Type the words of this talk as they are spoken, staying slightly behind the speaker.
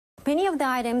Many of the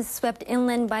items swept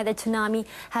inland by the tsunami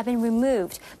have been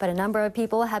removed, but a number of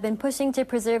people have been pushing to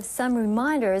preserve some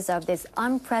reminders of this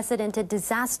unprecedented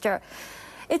disaster.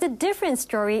 It's a different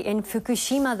story in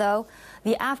Fukushima, though.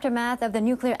 The aftermath of the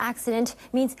nuclear accident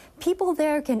means people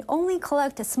there can only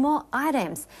collect small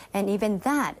items, and even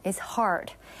that is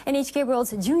hard. NHK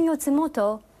World's Jun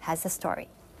Yotsumoto has the story.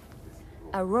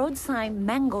 A road sign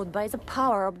mangled by the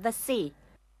power of the sea.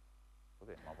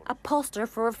 A poster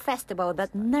for a festival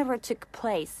that never took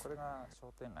place.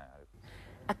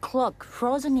 A clock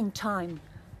frozen in time,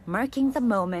 marking the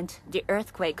moment the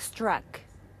earthquake struck.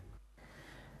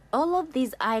 All of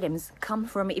these items come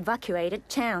from evacuated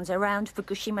towns around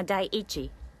Fukushima Daiichi.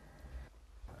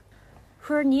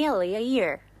 For nearly a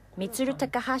year, Mitsuru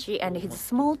Takahashi and his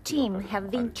small team have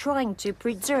been trying to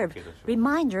preserve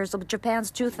reminders of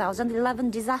Japan's 2011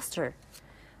 disaster.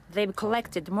 They've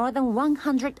collected more than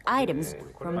 100 items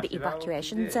from the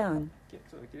evacuation zone.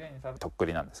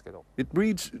 It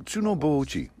reads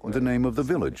Tsunobouchi, the name of the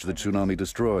village the tsunami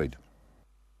destroyed.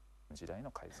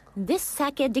 This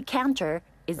sake decanter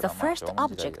is the first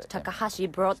object Takahashi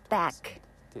brought back.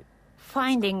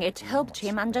 Finding it helped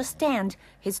him understand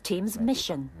his team's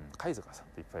mission.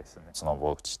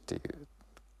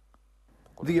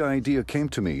 The idea came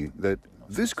to me that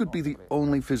this could be the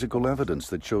only physical evidence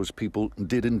that shows people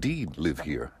did indeed live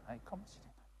here.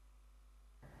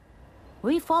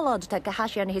 We followed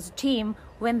Takahashi and his team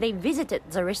when they visited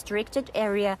the restricted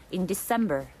area in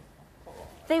December.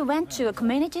 They went to a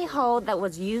community hall that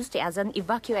was used as an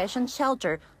evacuation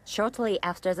shelter shortly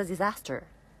after the disaster.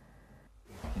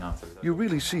 You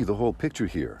really see the whole picture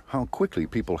here, how quickly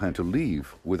people had to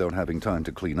leave without having time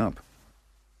to clean up.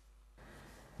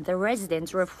 The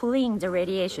residents were fleeing the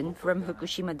radiation from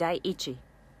Fukushima Daiichi.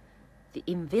 The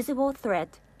invisible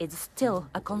threat is still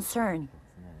a concern.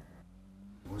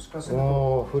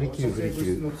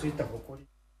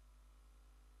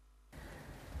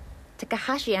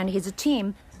 Takahashi and his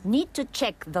team need to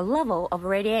check the level of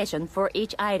radiation for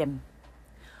each item.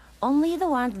 Only the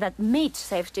ones that meet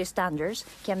safety standards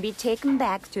can be taken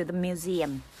back to the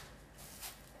museum.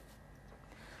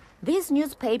 These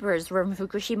newspapers from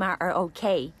Fukushima are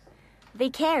okay.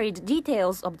 They carried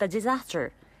details of the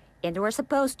disaster and were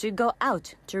supposed to go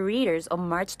out to readers on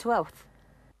March 12th.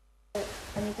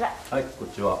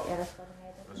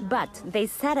 But they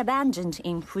sat abandoned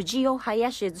in Fujio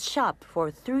Hayashi's shop for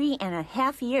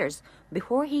 3.5 years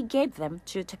before he gave them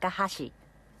to Takahashi.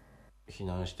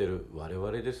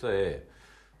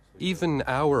 Even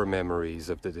our memories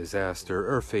of the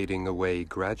disaster are fading away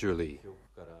gradually.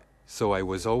 So I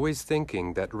was always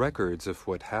thinking that records of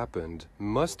what happened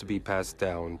must be passed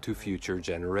down to future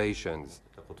generations.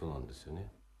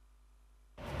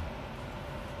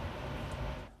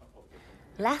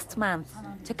 Last month,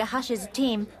 Takahashi's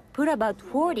team put about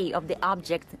 40 of the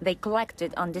objects they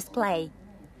collected on display.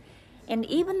 And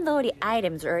even though the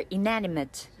items are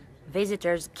inanimate,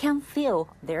 visitors can feel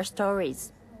their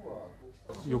stories.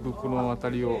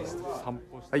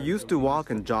 I used to walk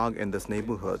and jog in this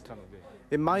neighborhood.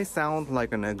 It might sound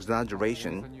like an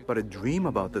exaggeration, but I dream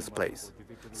about this place.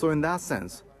 So in that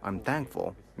sense, I'm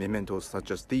thankful mementos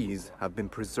such as these have been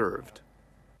preserved.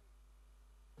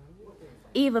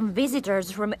 Even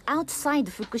visitors from outside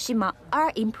Fukushima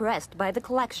are impressed by the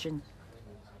collection.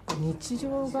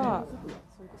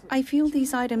 I feel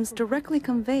these items directly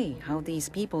convey how these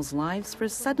people's lives were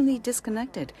suddenly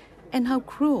disconnected and how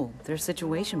cruel their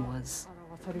situation was.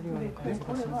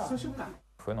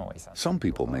 Some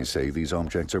people may say these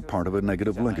objects are part of a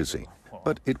negative legacy,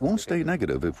 but it won't stay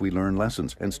negative if we learn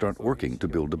lessons and start working to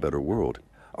build a better world.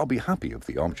 I'll be happy if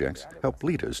the objects help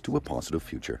lead us to a positive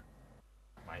future.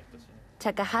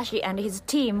 Takahashi and his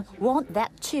team want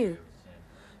that too.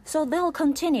 So they'll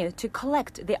continue to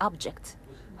collect the objects,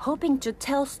 hoping to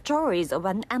tell stories of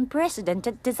an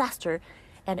unprecedented disaster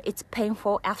and its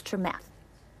painful aftermath.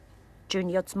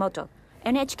 Jun Yotsumoto,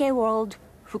 NHK World,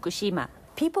 Fukushima.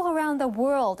 People around the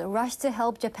world rushed to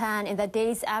help Japan in the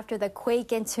days after the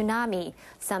quake and tsunami.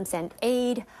 Some sent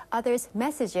aid, others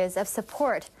messages of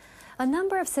support. A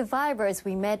number of survivors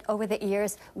we met over the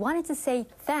years wanted to say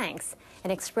thanks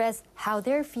and express how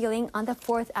they're feeling on the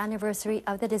 4th anniversary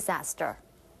of the disaster.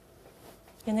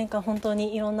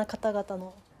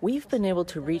 We've been able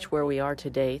to reach where we are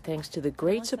today thanks to the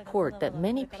great support that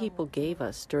many people gave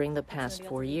us during the past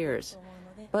 4 years.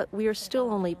 But we are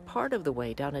still only part of the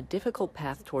way down a difficult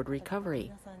path toward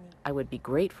recovery. I would be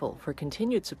grateful for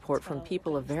continued support from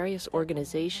people of various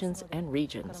organizations and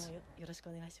regions.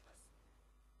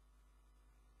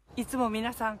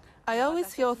 I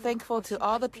always feel thankful to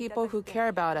all the people who care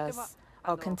about us.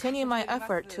 I'll continue my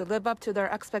effort to live up to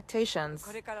their expectations.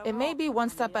 It may be one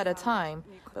step at a time,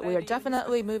 but we are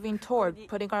definitely moving toward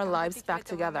putting our lives back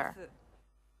together.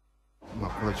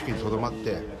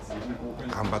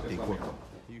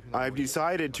 I've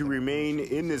decided to remain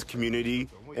in this community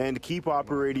and keep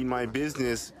operating my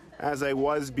business as I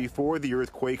was before the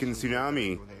earthquake and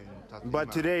tsunami.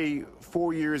 But today,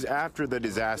 4 years after the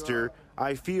disaster,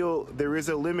 I feel there is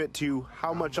a limit to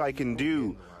how much I can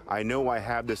do. I know I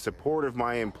have the support of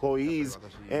my employees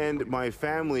and my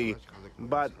family,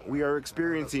 but we are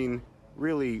experiencing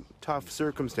really tough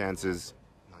circumstances.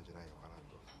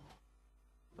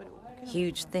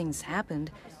 Huge things happened,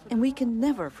 and we can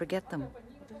never forget them.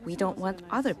 We don't want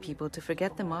other people to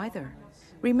forget them either.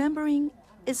 Remembering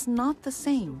is not the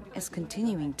same as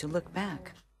continuing to look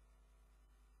back.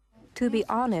 To be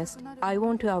honest, I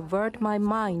want to avert my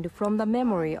mind from the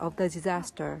memory of the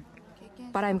disaster.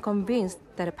 But I'm convinced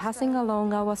that passing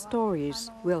along our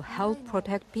stories will help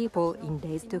protect people in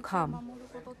days to come.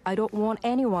 I don't want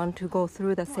anyone to go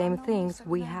through the same things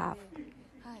we have.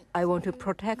 I want to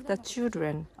protect the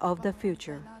children of the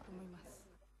future.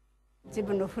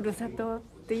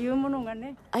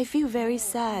 I feel very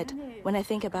sad when I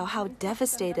think about how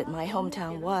devastated my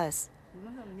hometown was.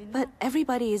 But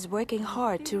everybody is working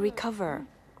hard to recover.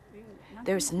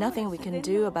 There's nothing we can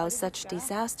do about such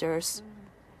disasters.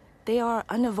 They are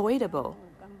unavoidable.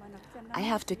 I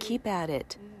have to keep at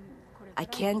it. I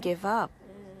can't give up.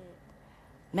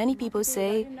 Many people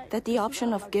say that the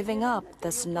option of giving up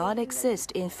does not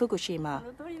exist in Fukushima,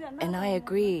 and I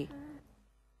agree.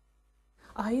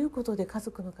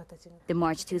 The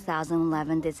March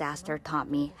 2011 disaster taught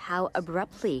me how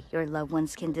abruptly your loved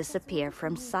ones can disappear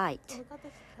from sight.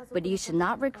 But you should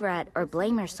not regret or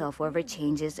blame yourself over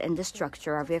changes in the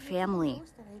structure of your family.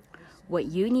 What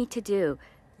you need to do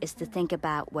is to think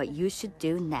about what you should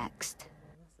do next.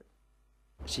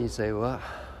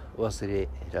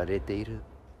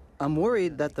 I'm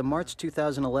worried that the March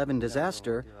 2011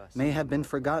 disaster may have been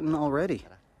forgotten already.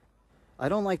 I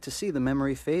don't like to see the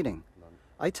memory fading.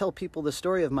 I tell people the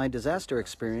story of my disaster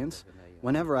experience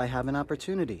whenever I have an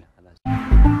opportunity.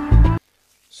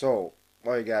 So,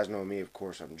 all you guys know me, of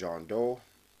course, I'm John Doe,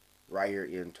 right here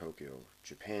in Tokyo,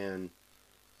 Japan.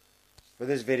 For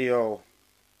this video,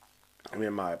 I'm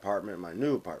in my apartment, my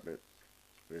new apartment,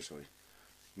 recently.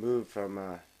 Moved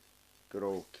from good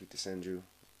old Kitasenju,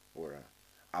 or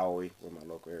Aoi, where my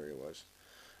local area was,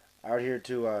 out here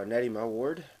to Nerima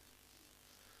Ward.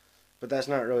 But that's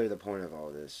not really the point of all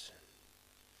this.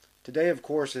 Today, of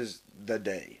course, is the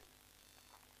day.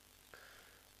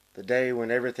 The day when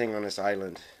everything on this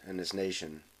island and this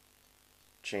nation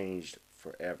changed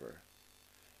forever.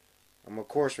 I'm, of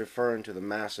course, referring to the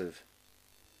massive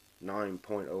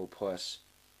 9.0 plus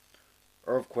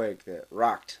earthquake that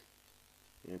rocked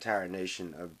the entire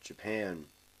nation of Japan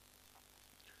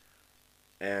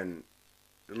and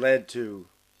led to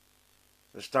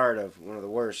the start of one of the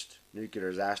worst nuclear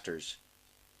disasters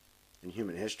in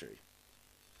human history.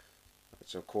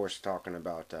 It's, of course, talking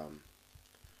about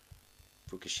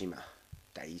Fukushima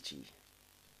Daiichi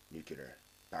nuclear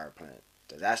power plant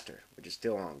disaster, which is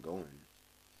still ongoing.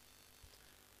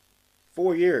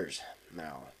 4 years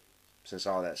now since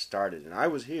all that started, and I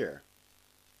was here.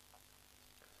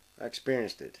 I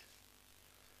experienced it.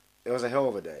 It was a hell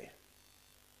of a day.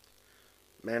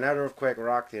 Man, that earthquake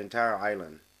rocked the entire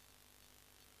island.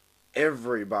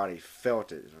 Everybody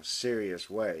felt it in a serious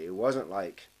way. It wasn't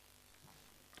like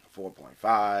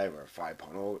 4.5 or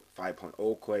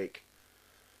 5.0 quake,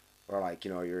 or like,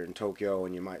 you know, you're in Tokyo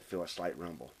and you might feel a slight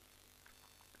rumble.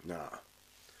 Nah,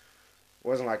 it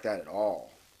wasn't like that at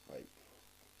all. Like,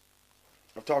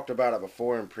 I've talked about it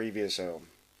before in previous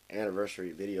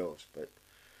anniversary videos, but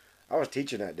I was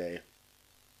teaching that day.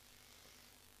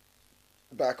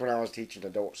 Back when I was teaching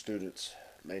adult students,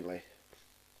 mainly.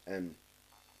 And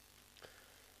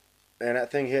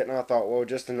that thing hit, and I thought, well,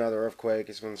 just another earthquake.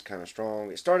 This one's kind of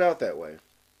strong. It started out that way.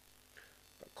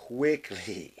 But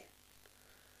quickly,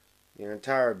 the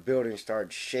entire building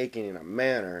started shaking in a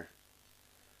manner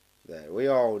that we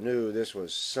all knew this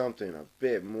was something a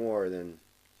bit more than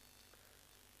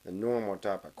the normal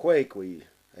type of quake we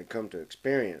had come to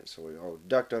experience. So we all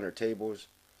ducked under tables.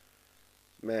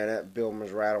 Man, that building was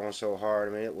rattling so hard.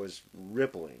 I mean, it was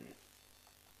rippling.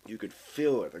 You could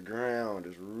feel it. The ground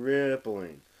is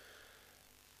rippling.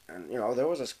 And, you know, there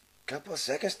was a couple of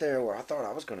seconds there where I thought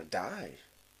I was going to die.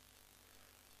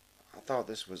 I thought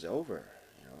this was over,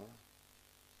 you know.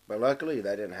 But luckily,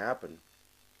 that didn't happen.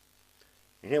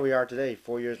 And here we are today,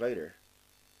 4 years later.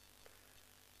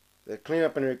 The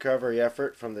cleanup and recovery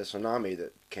effort from the tsunami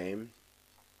that came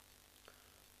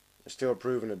is still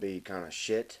proven to be kind of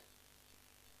shit.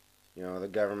 You know, the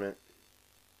government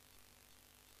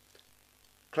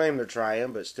claim they're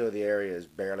trying, but still the area is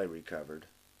barely recovered.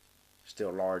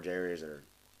 Still large areas that are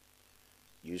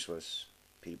useless.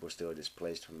 People still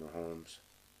displaced from their homes,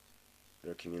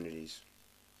 their communities.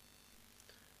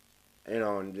 You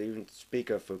know, and even speak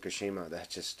of Fukushima,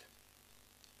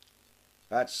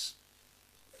 that's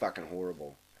fucking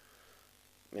horrible.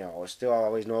 You know, still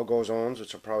always no-go zones,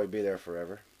 which will probably be there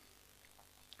forever.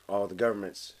 Although the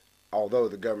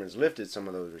government's lifted some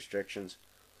of those restrictions,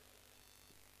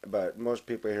 but most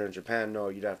people here in Japan know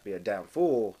you'd have to be a damn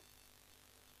fool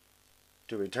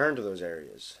to return to those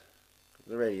areas.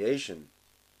 The radiation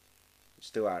is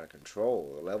still out of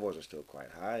control. The levels are still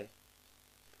quite high.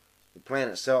 The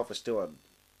plant itself is still a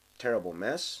terrible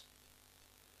mess.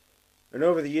 And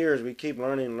over the years, we keep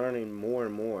learning more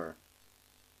and more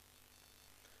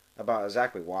about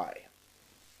exactly why.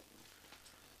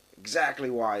 Exactly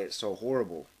why it's so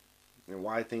horrible and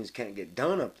why things can't get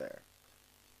done up there.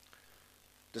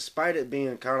 Despite it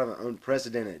being kind of an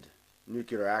unprecedented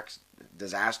nuclear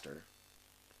disaster,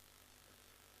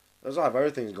 there's a lot of other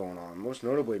things going on. Most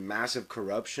notably, massive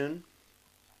corruption,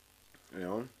 you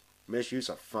know, misuse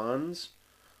of funds,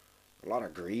 a lot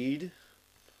of greed,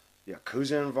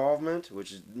 Yakuza involvement,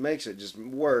 which makes it just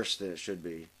worse than it should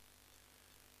be.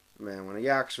 Man, when the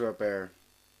Yaks are up there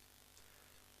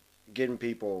getting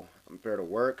people up there to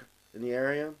work in the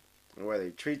area, the way they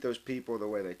treat those people, the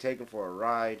way they take them for a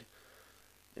ride,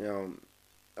 you know,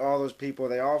 all those people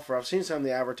they offer. I've seen some of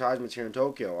the advertisements here in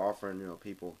Tokyo offering, you know,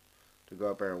 people to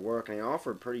go up there and work, and they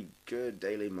offer pretty good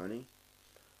daily money.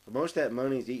 But most of that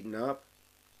money is eaten up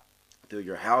through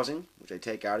your housing, which they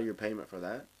take out of your payment for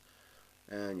that,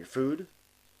 and your food,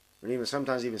 and even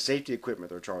sometimes even safety equipment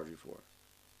they're charging for.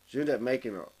 So you end up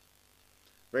making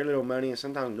very little money, and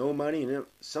sometimes no money, and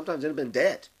sometimes end up in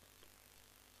debt.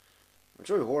 It's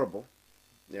really horrible.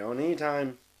 You know, and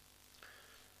anytime,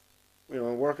 you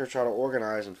know, workers try to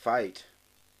organize and fight,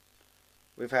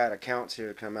 we've had accounts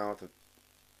here come out that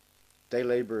day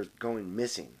laborers going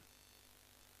missing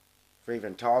for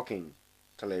even talking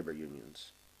to labor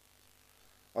unions.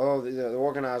 Although the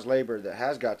organized labor that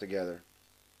has got together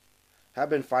have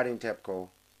been fighting TEPCO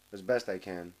as best they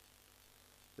can.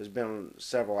 There's been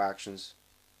several actions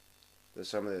that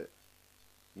some of the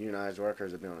unionized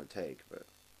workers have been able to take, but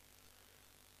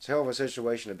it's a hell of a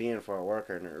situation to be in for a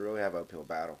worker, and they really have an uphill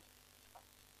battle.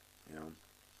 You know,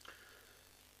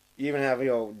 you even have, you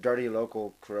know, dirty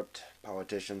local corrupt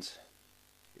politicians.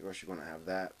 Of course, you're going to have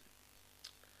that.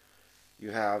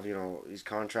 You have, you know, these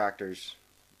contractors,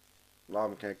 a lot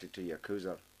of them connected to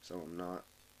Yakuza, some of them not.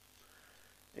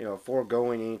 You know,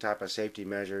 foregoing any type of safety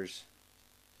measures,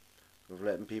 of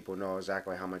letting people know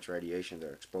exactly how much radiation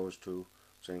they're exposed to,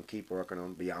 so they can keep working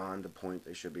on beyond the point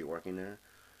they should be working there.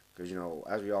 Because, you know,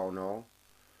 as we all know,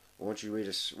 once you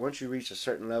reach a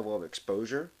certain level of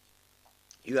exposure,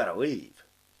 you got to leave.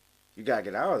 You got to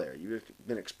get out of there. You've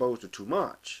been exposed to too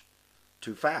much,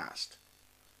 too fast.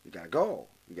 You got to go.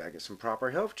 You got to get some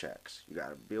proper health checks. You got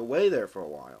to be away there for a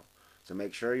while to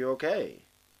make sure you're okay,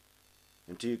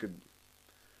 until you could,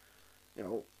 you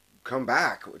know, come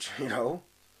back, which, you know,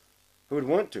 who would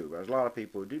want to? But there's a lot of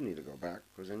people who do need to go back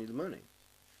because they need the money.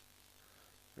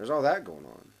 There's all that going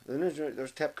on. Then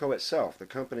there's TEPCO itself, the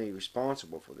company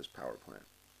responsible for this power plant.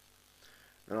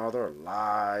 And all their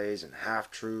lies and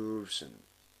half-truths and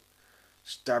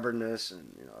stubbornness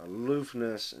and, you know,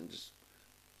 aloofness and just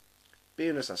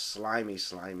being just a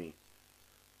slimy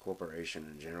corporation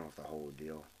in general with the whole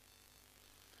deal.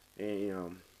 And, you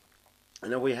know,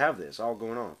 and then we have this all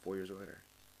going on 4 years later.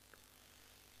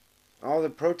 All the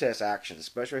protest actions,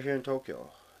 especially here in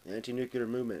Tokyo, the anti-nuclear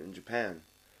movement in Japan,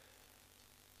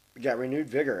 got renewed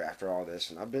vigor after all this.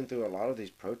 And I've been through a lot of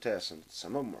these protests, and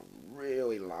some of them are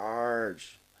really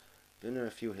large. Been in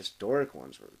a few historic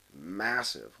ones, were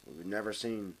massive. We've never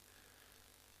seen,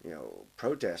 you know,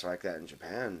 protests like that in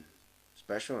Japan,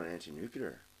 especially on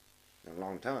anti-nuclear, in a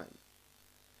long time.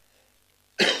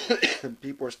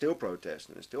 People are still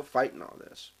protesting and still fighting all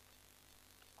this.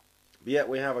 But yet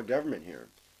we have a government here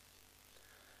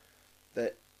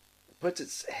that puts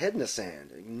its head in the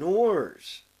sand,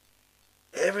 ignores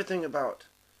everything about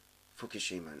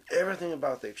Fukushima and everything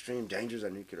about the extreme dangers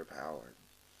of nuclear power.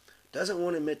 Doesn't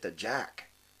want to admit the jack,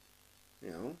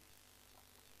 you know,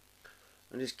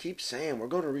 and just keeps saying we're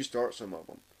going to restart some of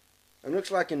them. It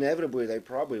looks like inevitably they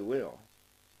probably will.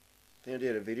 I think I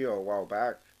did a video a while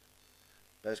back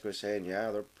basically saying, yeah,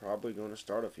 they're probably going to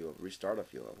restart a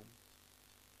few of them.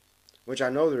 Which I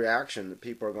know the reaction that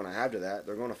people are going to have to that.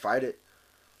 They're going to fight it.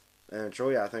 And it's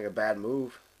really, I think, a bad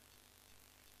move.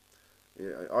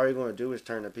 All you're going to do is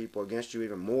turn the people against you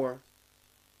even more.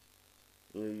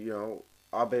 You know,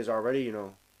 Abe's already, you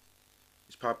know,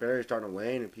 his popularity is starting to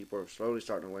wane, and people are slowly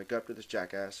starting to wake up to this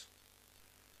jackass.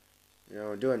 You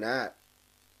know, and doing that,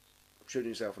 shooting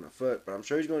himself in the foot, but I'm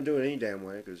sure he's going to do it any damn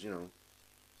way, because, you know,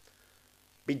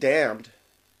 be damned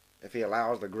if he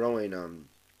allows the growing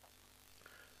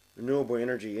renewable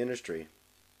energy industry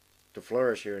to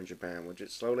flourish here in Japan, which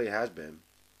it slowly has been,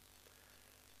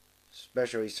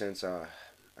 especially since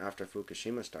after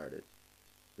Fukushima started.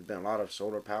 There's been a lot of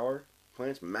solar power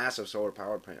plants, massive solar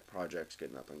power plant projects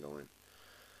getting up and going.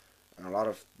 And a lot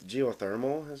of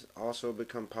geothermal has also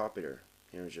become popular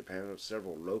here in Japan, with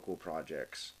several local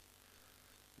projects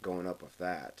going up with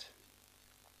that.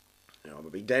 You know,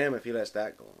 but be damned if he lets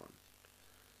that go on.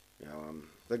 You know,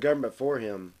 the government for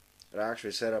him had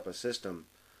actually set up a system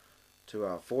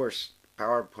to force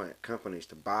power plant companies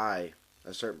to buy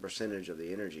a certain percentage of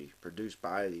the energy produced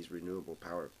by these renewable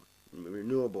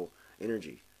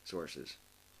energy sources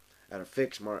at a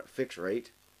fixed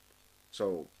rate.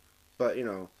 So, but you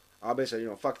know, Abe said, you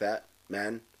know, fuck that,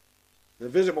 man. The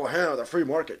invisible hand of the free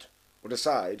market will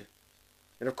decide,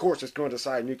 and of course it's going to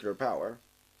decide nuclear power,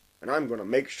 and I'm going to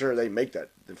make sure they make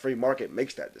that. The free market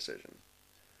makes that decision.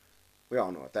 We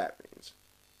all know what that means.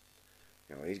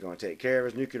 You know, he's going to take care of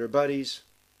his nuclear buddies.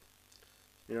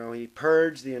 You know, he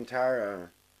purged the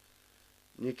entire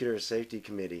nuclear safety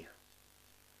committee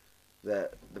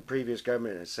that the previous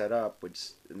government had set up,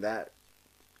 which that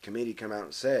committee come out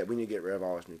and said, we need to get rid of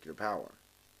all this nuclear power.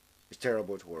 It's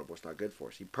terrible, it's horrible, it's not good for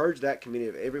us. He purged that committee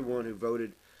of everyone who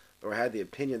voted or had the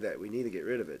opinion that we need to get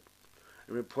rid of it,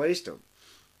 and replaced them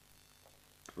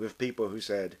with people who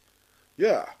said,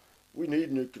 yeah, we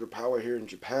need nuclear power here in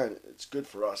Japan. It's good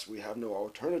for us. We have no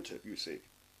alternative, you see.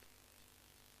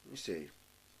 You see,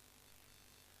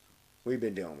 we've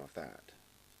been dealing with that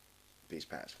these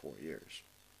past 4 years.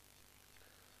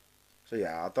 So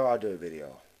yeah, I thought I'd do a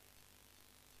video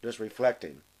just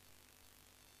reflecting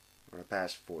on the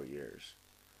past 4 years.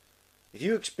 If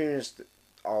you experienced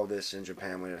all this in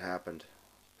Japan when it happened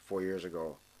 4 years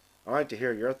ago, I'd like to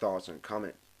hear your thoughts in the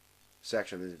comment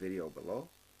section of this video below.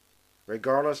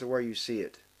 Regardless of where you see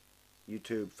it,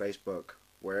 YouTube, Facebook,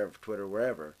 wherever, Twitter,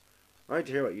 wherever, I'd like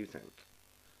to hear what you think.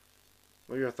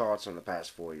 What your thoughts on the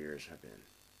past 4 years have been.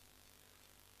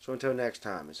 So until next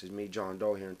time, this is me, John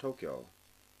Doe, here in Tokyo,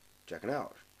 checking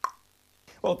out.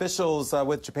 Well, officials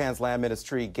with Japan's land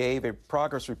ministry gave a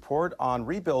progress report on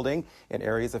rebuilding in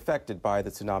areas affected by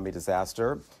the tsunami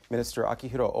disaster. Minister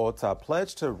Akihiro Ota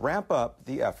pledged to ramp up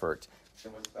the effort.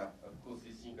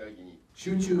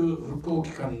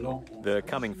 The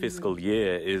coming fiscal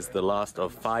year is the last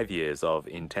of 5 years of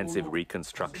intensive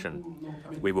reconstruction.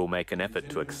 We will make an effort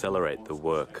to accelerate the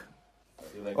work.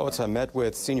 Ota met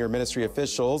with senior ministry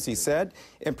officials. He said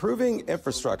improving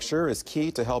infrastructure is key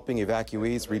to helping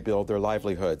evacuees rebuild their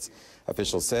livelihoods.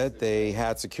 Officials said they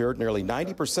had secured nearly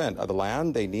 90% of the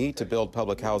land they need to build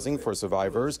public housing for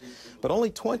survivors, but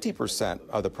only 20%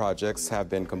 of the projects have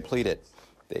been completed.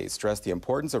 They stressed the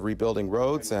importance of rebuilding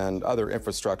roads and other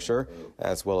infrastructure,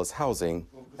 as well as housing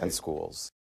and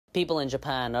schools. People in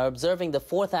Japan are observing the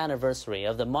 4th anniversary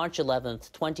of the March 11,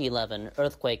 2011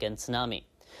 earthquake and tsunami.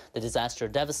 The disaster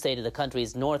devastated the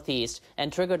country's northeast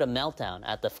and triggered a meltdown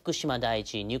at the Fukushima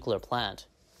Daiichi nuclear plant.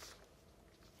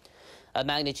 A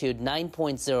magnitude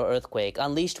 9.0 earthquake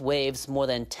unleashed waves more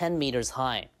than 10 meters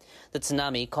high. The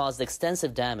tsunami caused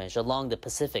extensive damage along the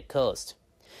Pacific coast.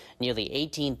 Nearly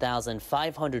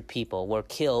 18,500 people were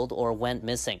killed or went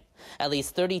missing. At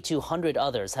least 3,200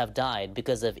 others have died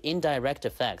because of indirect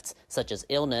effects such as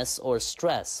illness or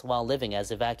stress while living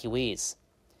as evacuees.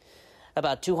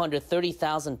 About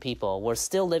 230,000 people were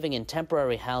still living in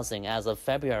temporary housing as of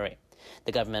February.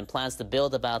 The government plans to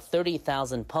build about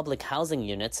 30,000 public housing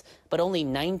units, but only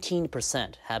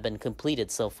 19% have been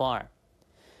completed so far.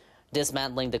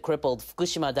 Dismantling the crippled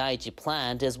Fukushima Daiichi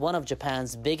plant is one of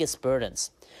Japan's biggest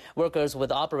burdens. Workers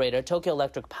with operator Tokyo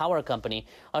Electric Power Company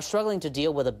are struggling to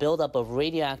deal with a buildup of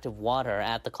radioactive water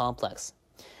at the complex.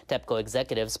 TEPCO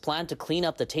executives plan to clean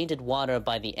up the tainted water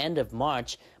by the end of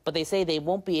March, but they say they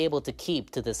won't be able to keep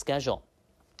to the schedule.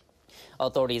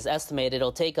 Authorities estimate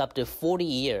it'll take up to 40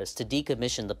 years to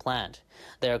decommission the plant.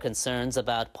 There are concerns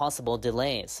about possible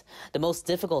delays. The most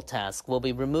difficult task will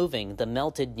be removing the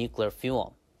melted nuclear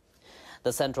fuel.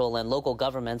 The central and local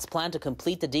governments plan to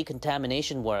complete the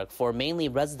decontamination work for mainly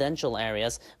residential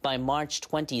areas by March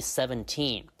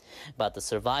 2017. But the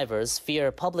survivors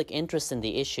fear public interest in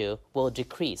the issue will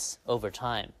decrease over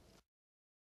time.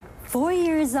 4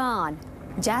 years on,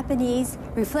 Japanese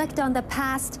reflect on the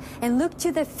past and look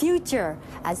to the future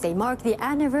as they mark the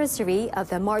anniversary of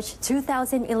the March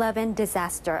 2011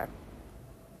 disaster.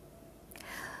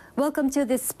 Welcome to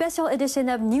this special edition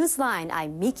of Newsline.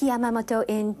 I'm Miki Yamamoto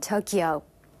in Tokyo.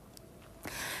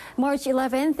 March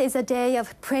 11th is a day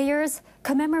of prayers,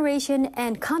 commemoration,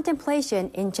 and contemplation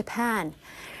in Japan.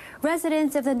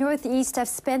 Residents of the Northeast have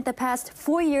spent the past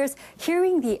 4 years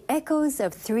hearing the echoes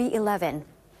of 3/11.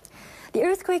 The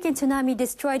earthquake and tsunami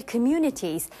destroyed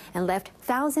communities and left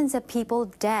thousands of people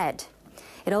dead.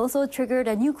 It also triggered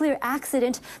a nuclear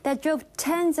accident that drove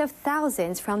tens of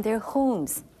thousands from their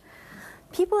homes.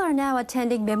 People are now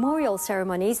attending memorial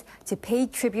ceremonies to pay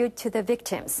tribute to the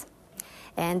victims.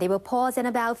 And they will pause in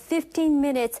about 15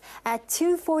 minutes at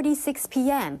 2:46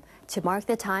 p.m. to mark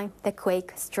the time the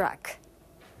quake struck.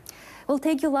 We'll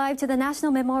take you live to the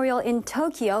National Memorial in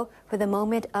Tokyo for the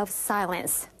moment of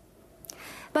silence.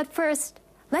 But first,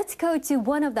 let's go to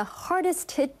one of the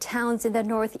hardest hit towns in the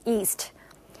Northeast.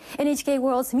 NHK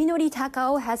World's Minori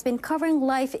Takao has been covering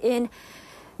life in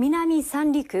Minami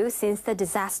Sanriku since the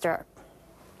disaster.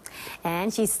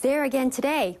 And she's there again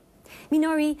today.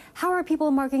 Minori, how are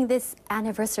people marking this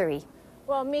anniversary?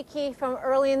 Well, Miki, from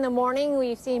early in the morning,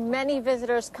 we've seen many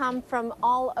visitors come from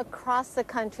all across the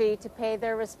country to pay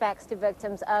their respects to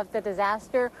victims of the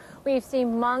disaster. We've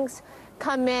seen monks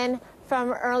come in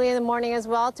from early in the morning as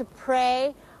well to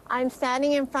pray. I'm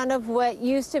standing in front of what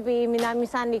used to be Minami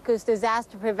Sanriku's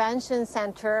Disaster Prevention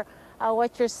Center.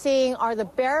 What you're seeing are the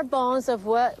bare bones of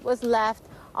what was left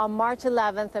on March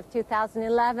 11th of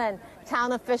 2011.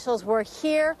 Town officials were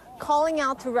here calling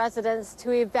out to residents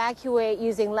to evacuate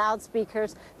using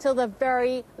loudspeakers till the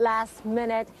very last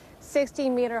minute.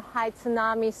 60-meter high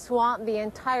tsunami swamped the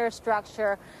entire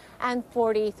structure and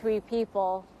 43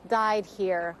 people died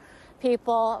here.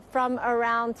 People from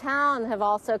around town have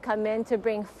also come in to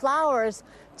bring flowers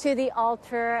to the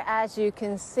altar, as you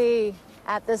can see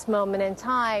at this moment in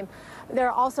time. There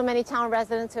are also many town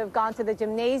residents who have gone to the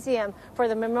gymnasium for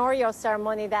the memorial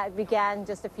ceremony that began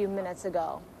just a few minutes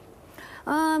ago.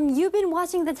 You've been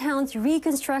watching the town's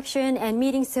reconstruction and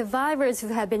meeting survivors who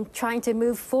have been trying to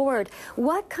move forward.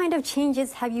 What kind of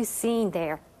changes have you seen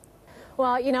there?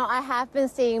 Well, you know, I have been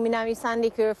seeing Minami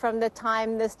Sanriku from the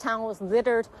time this town was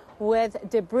littered with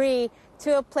debris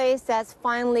to a place that's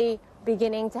finally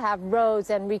beginning to have roads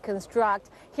and reconstruct.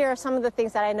 Here are some of the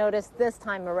things that I noticed this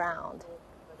time around.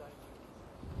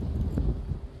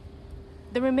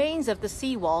 The remains of the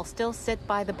seawall still sit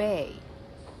by the bay.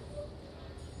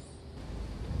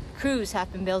 Crews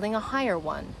have been building a higher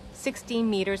one, 16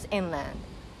 meters inland.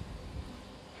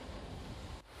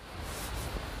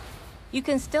 You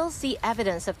can still see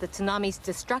evidence of the tsunami's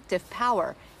destructive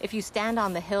power if you stand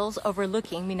on the hills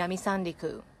overlooking Minami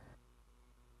Sanriku.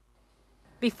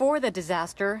 Before the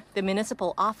disaster, the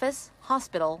municipal office,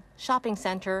 hospital, shopping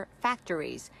center,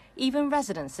 factories, even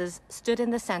residences stood in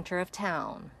the center of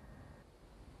town.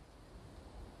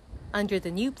 Under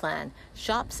the new plan,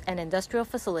 shops and industrial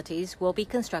facilities will be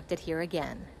constructed here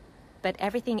again. But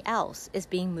everything else is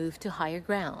being moved to higher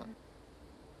ground.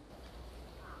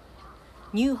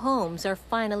 New homes are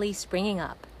finally springing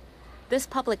up. This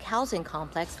public housing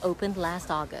complex opened last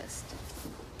August.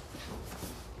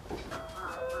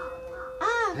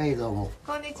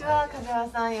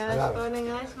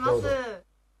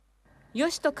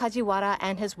 Yoshito Kajiwara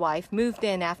and his wife moved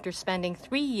in after spending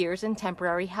 3 years in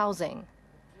temporary housing.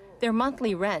 Their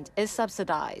monthly rent is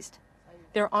subsidized.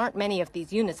 There aren't many of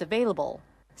these units available,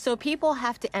 so people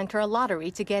have to enter a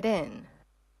lottery to get in.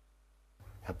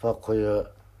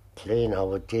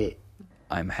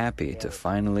 I'm happy to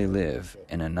finally live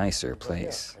in a nicer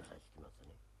place.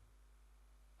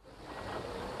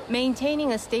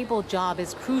 Maintaining a stable job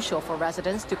is crucial for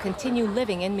residents to continue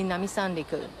living in Minami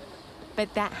Sanriku.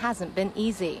 But that hasn't been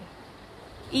easy.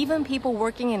 Even people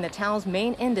working in the town's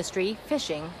main industry,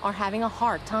 fishing, are having a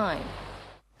hard time.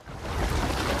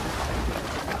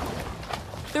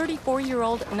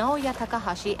 34-year-old Naoya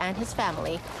Takahashi and his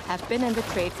family have been in the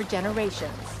trade for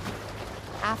generations.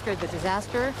 After the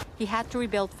disaster, he had to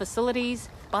rebuild facilities,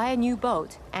 buy a new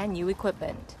boat, and new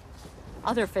equipment.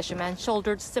 Other fishermen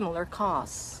shouldered similar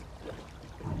costs.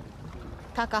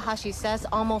 Takahashi says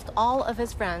almost all of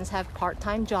his friends have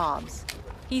part-time jobs.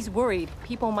 He's worried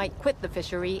people might quit the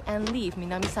fishery and leave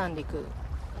Minami Sanriku.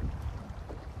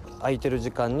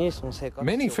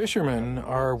 Many fishermen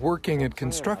are working at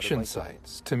construction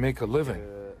sites to make a living,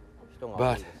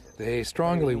 but they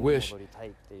strongly wish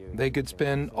they could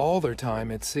spend all their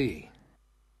time at sea.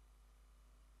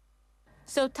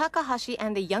 So Takahashi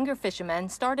and the younger fishermen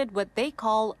started what they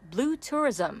call blue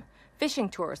tourism, fishing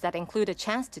tours that include a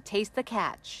chance to taste the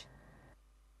catch.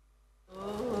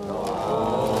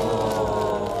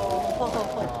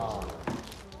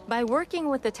 By By working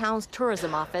with the town's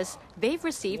tourism office, they've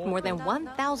received more than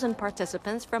 1,000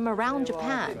 participants from around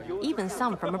Japan, even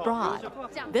some from abroad.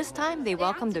 This time, they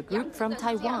welcomed a group from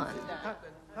Taiwan.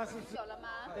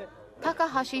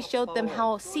 Takahashi showed them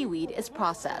how seaweed is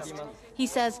processed. He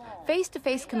says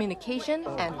face-to-face communication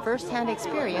and first-hand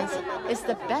experience is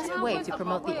the best way to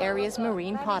promote the area's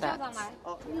marine products.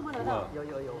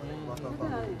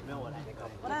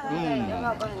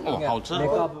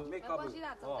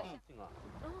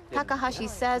 Takahashi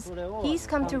says he's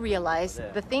come to realize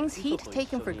the things he'd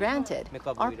taken for granted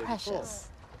are precious.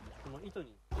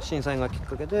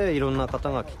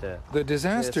 The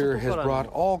disaster has brought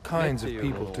all kinds of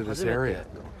people to this area,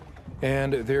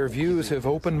 and their views have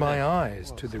opened my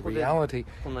eyes to the reality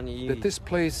that this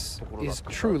place is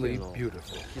truly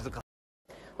beautiful.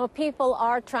 Well, people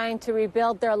are trying to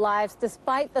rebuild their lives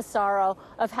despite the sorrow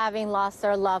of having lost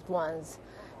their loved ones.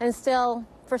 And still,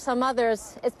 for some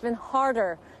others, it's been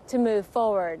harder to move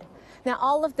forward. Now,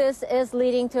 all of this is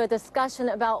leading to a discussion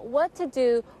about what to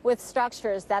do with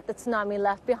structures that the tsunami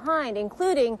left behind,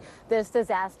 including this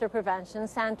disaster prevention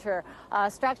center.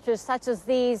 Structures such as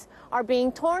these are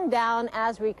being torn down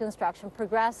as reconstruction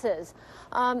progresses.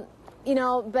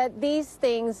 But these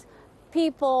things,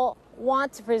 people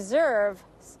want to preserve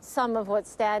some of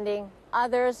what's standing.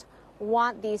 Others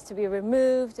want these to be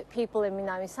removed. People in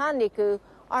Minami Sanriku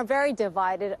are very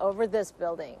divided over this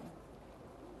building.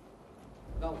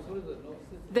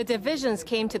 The divisions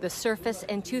came to the surface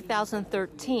in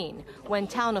 2013 when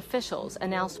town officials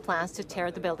announced plans to tear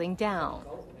the building down.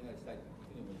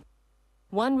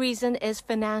 One reason is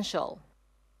financial.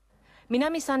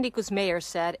 Minami Sanriku's mayor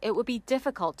said it would be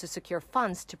difficult to secure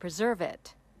funds to preserve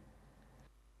it.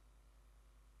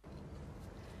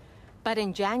 But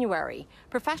in January,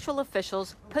 prefectural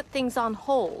officials put things on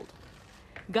hold.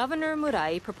 Governor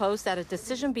Murai proposed that a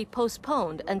decision be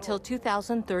postponed until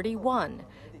 2031,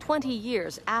 20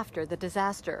 years after the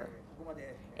disaster.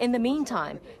 In the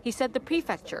meantime, he said the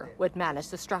prefecture would manage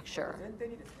the structure.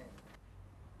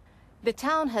 The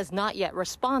town has not yet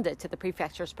responded to the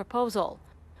prefecture's proposal,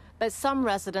 but some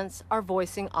residents are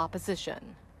voicing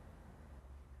opposition.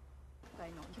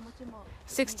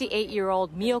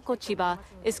 68-year-old Miyoko Chiba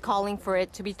is calling for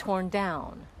it to be torn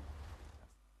down.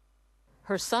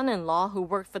 Her son-in-law, who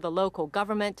worked for the local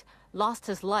government, lost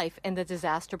his life in the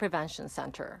disaster prevention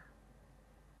center.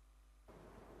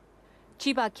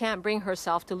 Chiba can't bring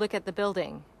herself to look at the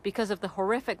building because of the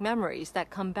horrific memories that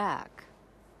come back.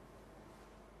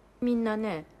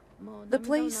 The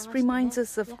place reminds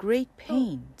us of great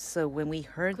pain, so when we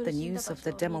heard the news of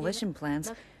the demolition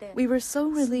plans, we were so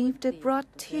relieved it brought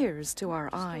tears to our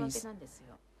eyes.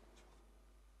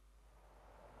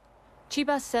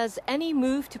 Chiba says any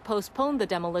move to postpone the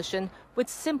demolition would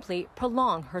simply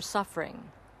prolong her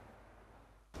suffering.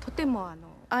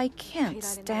 I can't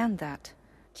stand that.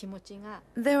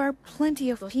 There are plenty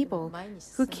of people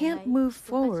who can't move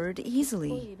forward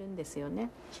easily.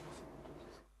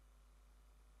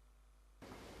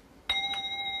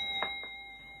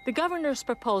 The governor's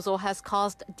proposal has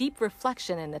caused deep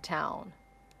reflection in the town.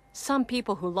 Some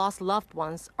people who lost loved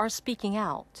ones are speaking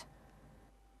out.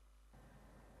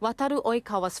 Wataru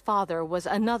Oikawa's father was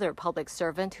another public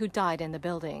servant who died in the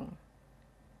building.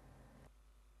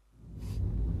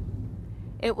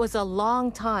 It was a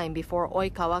long time before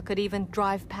Oikawa could even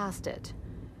drive past it.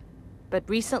 But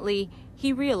recently,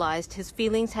 he realized his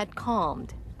feelings had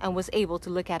calmed and was able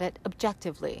to look at it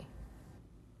objectively.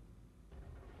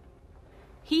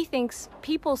 He thinks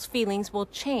people's feelings will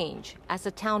change as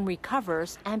the town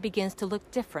recovers and begins to look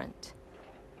different.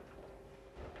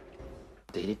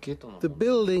 The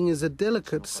building is a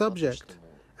delicate subject,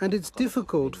 and it's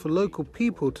difficult for local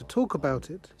people to talk about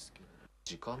it.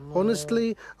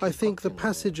 Honestly, I think the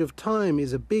passage of time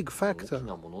is a big factor.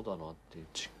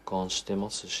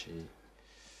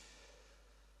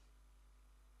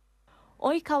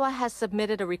 Oikawa has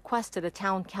submitted a request to the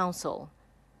town council.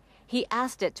 He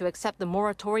asked it to accept the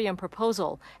moratorium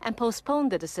proposal and postpone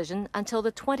the decision until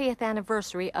the 20th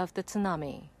anniversary of the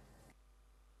tsunami.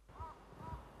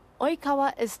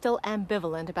 Oikawa is still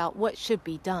ambivalent about what should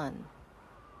be done.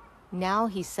 Now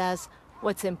he says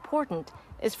what's important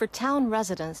is for town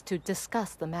residents to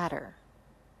discuss the matter.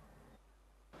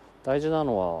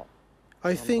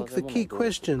 I think the key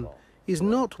question is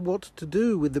not what to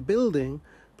do with the building,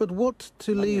 but what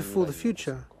to leave for the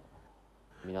future.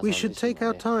 We should take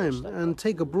our time and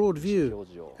take a broad view,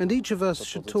 and each of us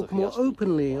should talk more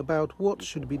openly about what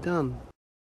should be done.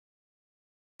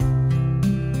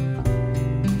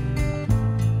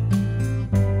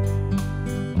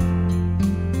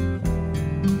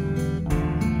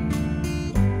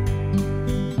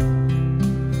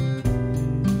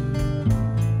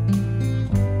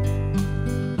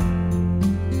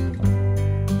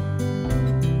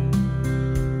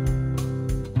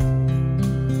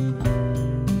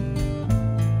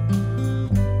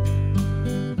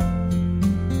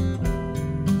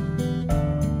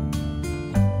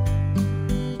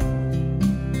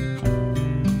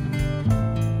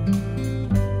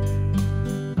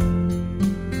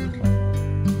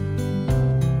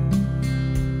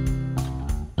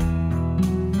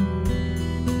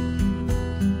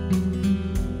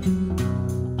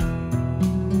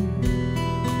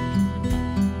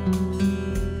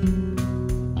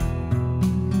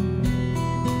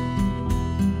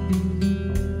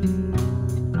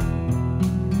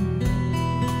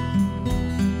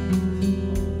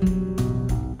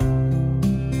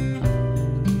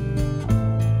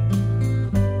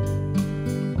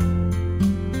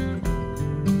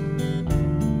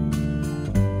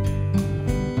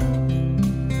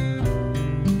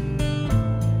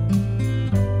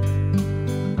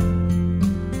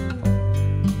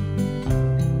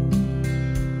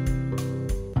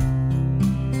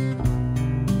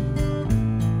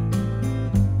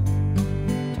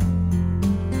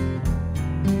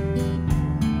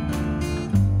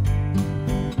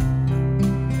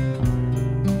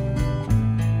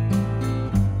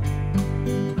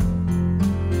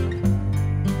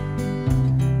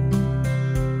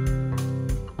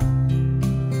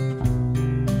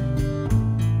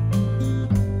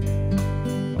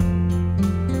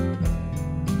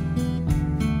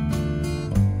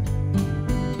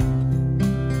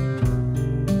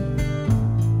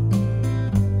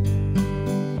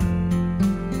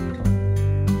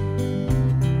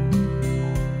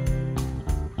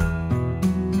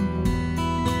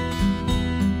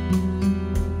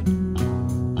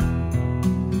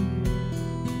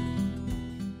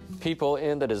 people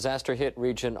in the disaster-hit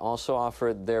region also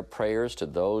offered their prayers to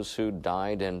those who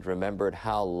died and remembered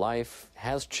how life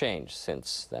has changed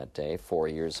since that day 4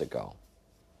 years ago.